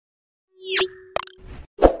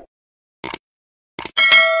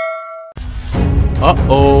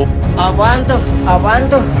Oh. Apaan tuh? Apaan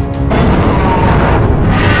tuh?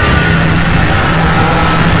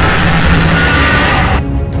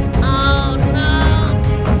 Oh no.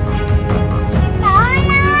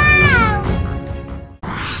 Tolong.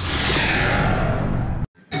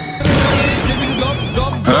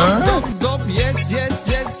 Yes, yes,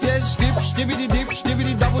 yes, yes. Skibidi dip,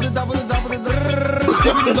 skibidi double, double, double.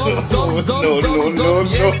 Skibidi dop, dop, dop, dop, dop.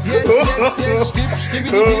 Yes, yes, yes, yes. Skibidi dip,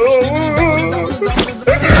 skibidi double, double, double.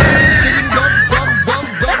 Skibidi dop, dop, dop,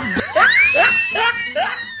 dop.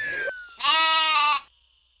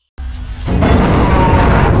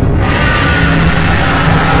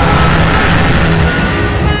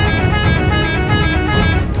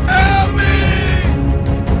 Help me!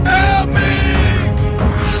 Help me!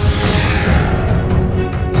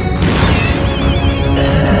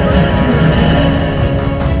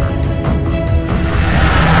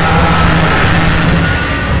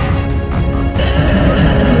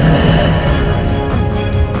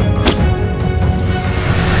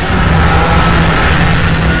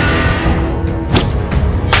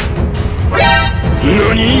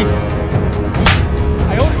 NANI?!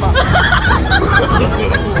 Ayo, Pak.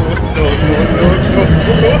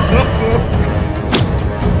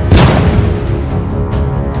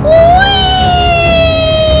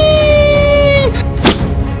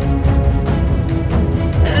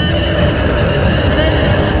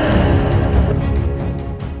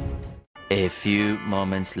 A few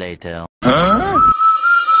moments later.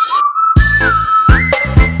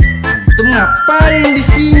 Tuh ngapain di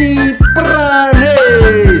sini? Peran,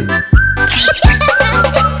 hei!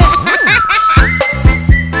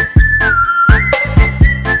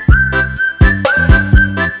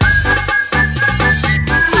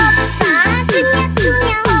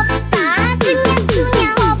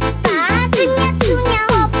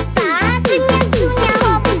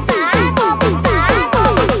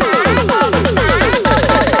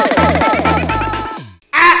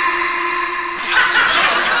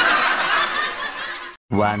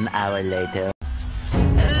 One hour later.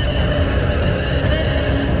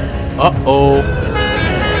 Oh.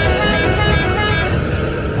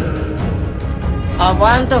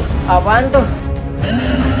 Apaan tuh? Apaan tuh?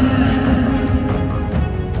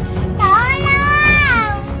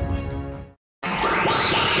 Tolong.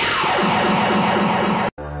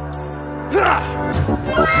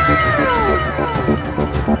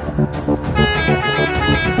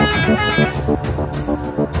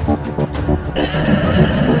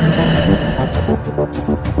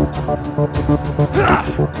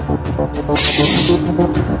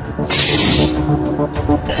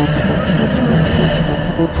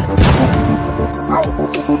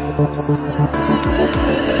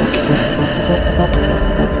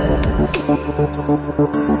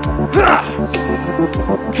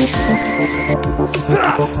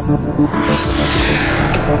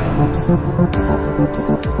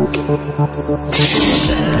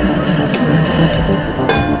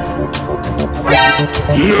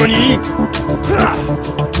 NANI?!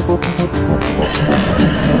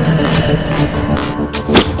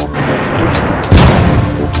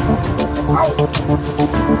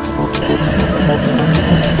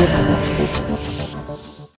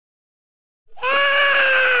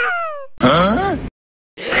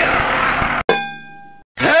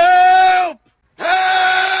 Help!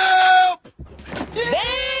 Help!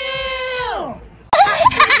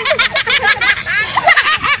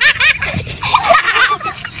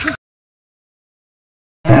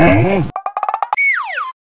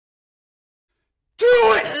 Do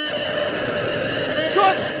it!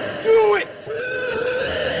 Just do it!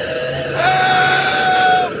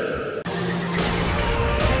 Help!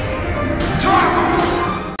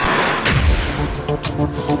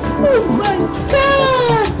 Oh my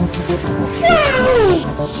God!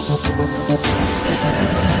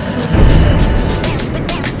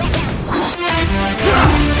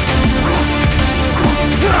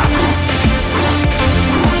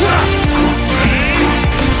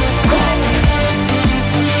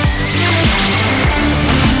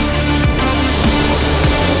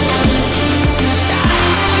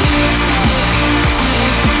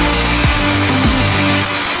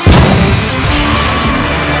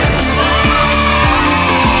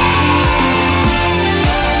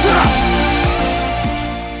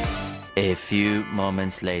 A few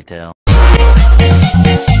moments later.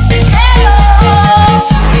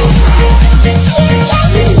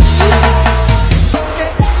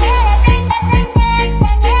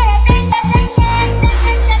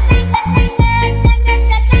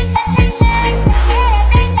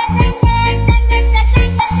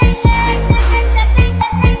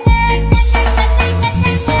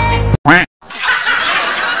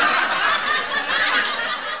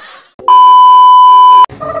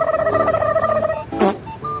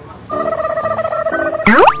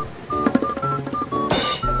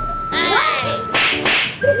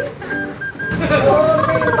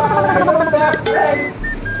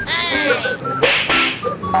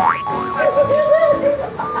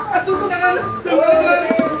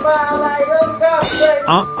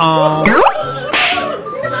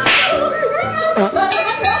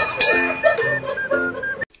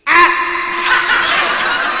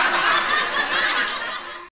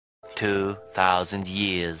 2,000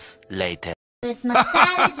 years later.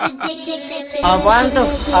 Apaan tuh?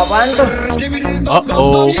 Apaan tuh?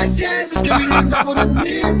 Uh-oh.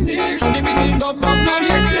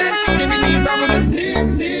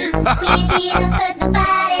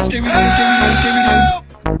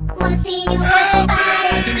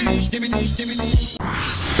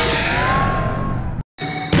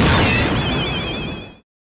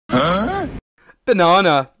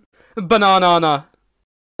 Banana. Banana.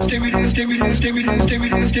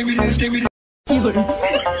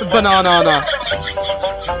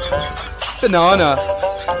 Banana. Banana.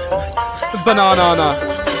 Banana.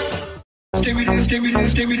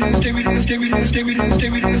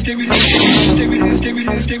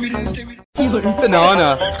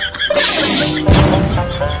 Banana.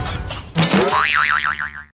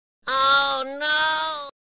 Oh no!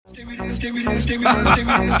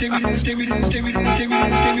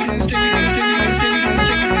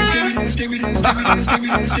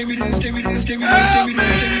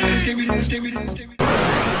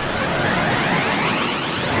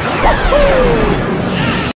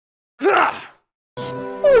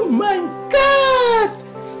 Oh my god!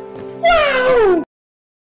 Wow!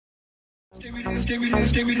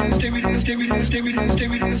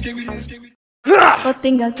 Kau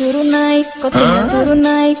tinggal turun naik, kau tinggal turun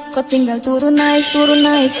naik, kau tinggal turun naik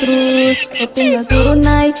terus. Kau tinggal turun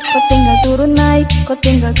naik, kau tinggal turun naik, kau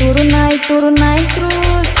tinggal turun naik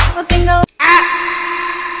terus. Kau tinggal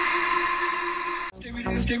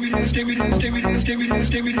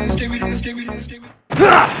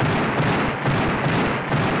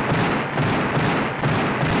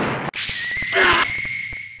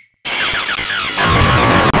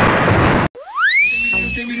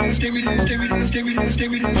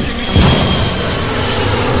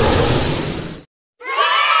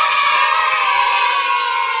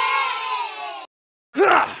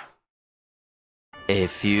A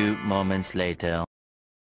few moments later.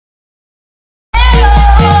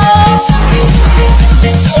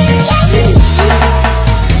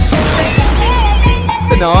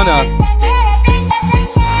 Banana.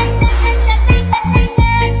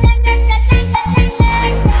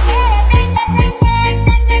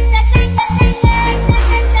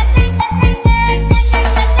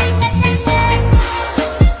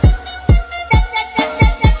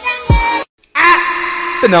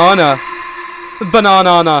 Banana.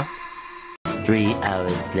 Banana. 3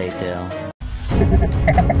 hours later.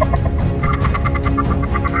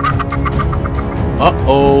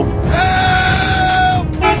 Uh-oh. Help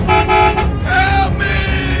me!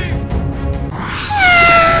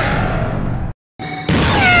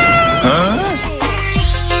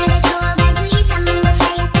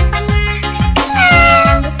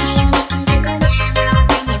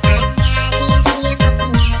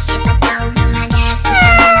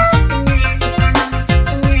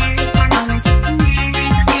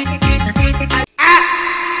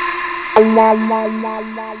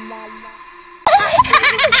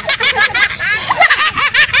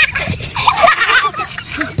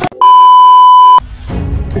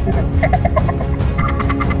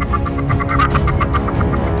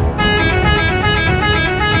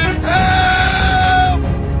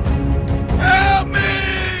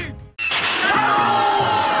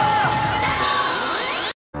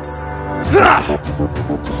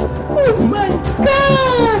 Oh my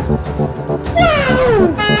god!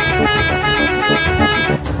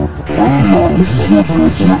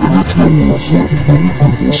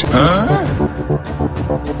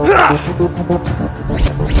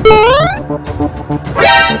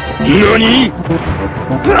 NANI?!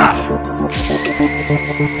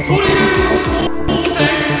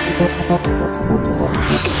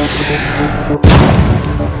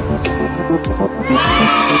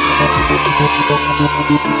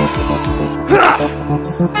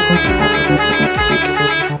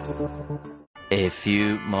 A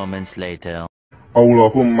few moments later.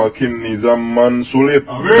 Allahumma kini zaman sulit.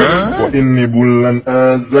 Wah ini bulan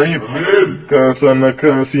ajaib. Kesana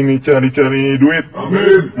kesini cari-cari duit.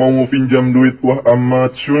 Mau pinjam duit wah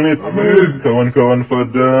amat sulit. Kawan-kawan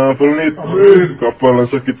pada pelit.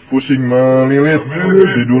 Kepala sakit pusing melilit.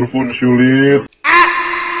 Tidur pun sulit.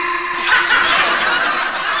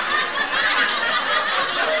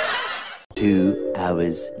 Two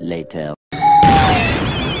hours later.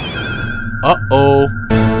 Uh-oh.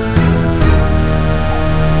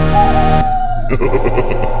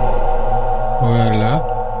 Walah,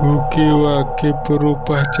 uki waki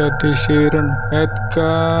berubah jadi Siren. Head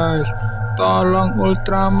guys, Tolong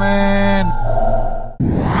Ultraman.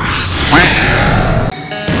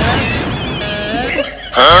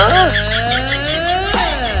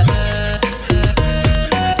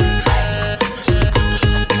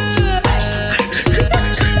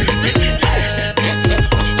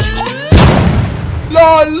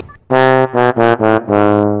 LOL.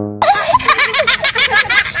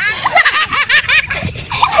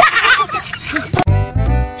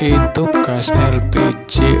 Itu gas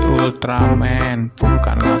LPG Ultraman,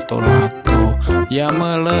 bukan lato-lato yang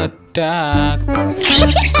meledak.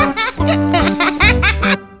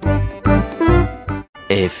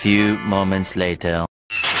 A few moments later.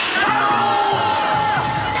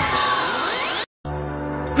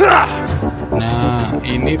 Nah,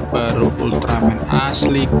 ini baru Ultraman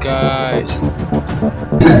asli, guys.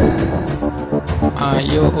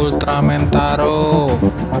 Ayo Ultraman Taro.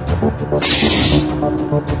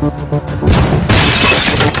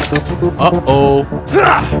 Uh-oh.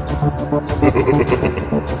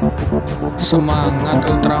 Semangat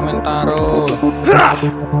Ultraman Taro.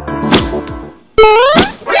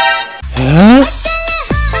 Hah?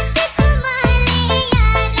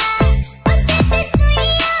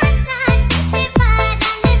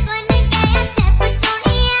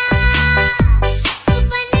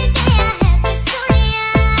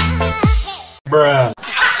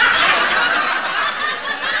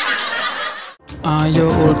 Ayo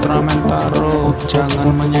Ultraman Taro, jangan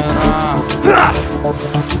menyerah.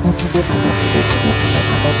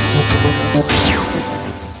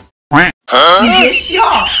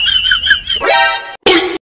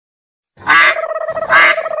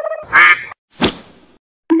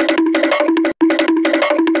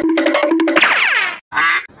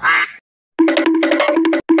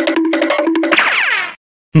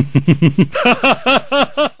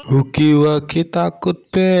 Huki-waki takut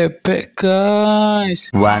bebek,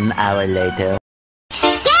 guys. 1 hour later.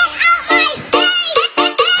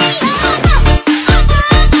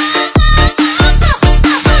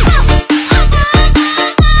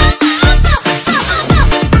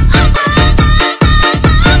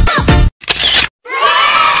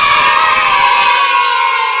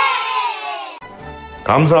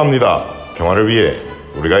 감사합니다. 평화를 위해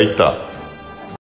우리가 있다.